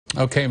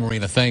Okay,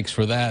 Marina, thanks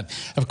for that.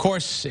 Of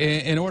course,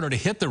 in order to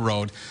hit the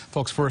road,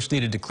 folks first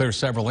needed to clear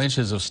several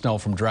inches of snow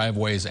from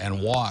driveways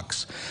and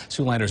walks.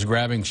 Siouxlanders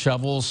grabbing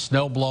shovels,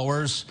 snow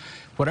blowers,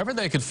 whatever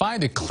they could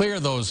find to clear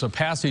those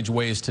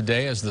passageways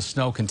today as the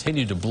snow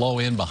continued to blow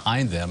in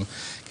behind them.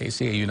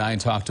 KCAU-9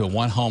 talked to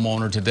one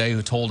homeowner today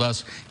who told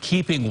us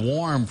keeping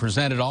warm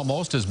presented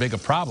almost as big a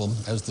problem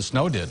as the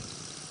snow did.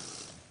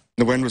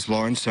 The wind was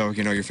blowing, so,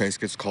 your face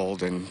gets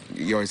cold, and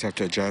you always have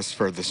to adjust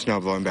for the snow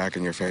blowing back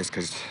in your face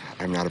because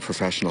I'm not a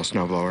professional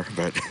snowblower,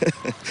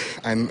 but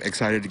I'm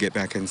excited to get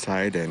back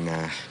inside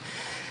and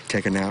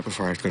take a nap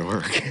before I have to go to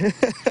work.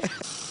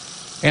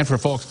 And for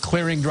folks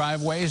clearing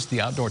driveways,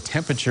 the outdoor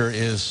temperature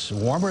is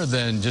warmer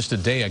than just a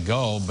day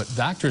ago, but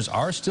doctors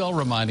are still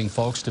reminding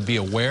folks to be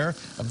aware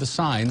of the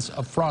signs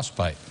of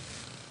frostbite.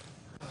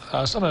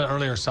 Some of the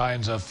earlier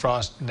signs of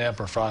frost nip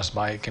or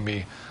frostbite can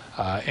be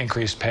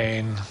increased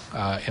pain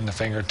in the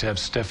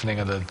fingertips, stiffening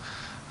of the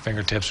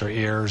fingertips or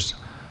ears,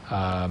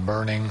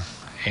 burning,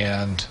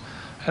 and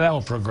that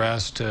will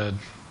progress to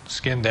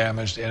skin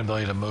damage, the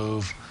inability to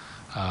move.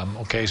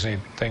 Occasionally,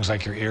 things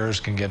like your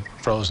ears can get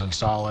frozen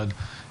solid,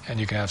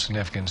 and you can have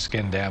significant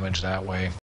skin damage that way.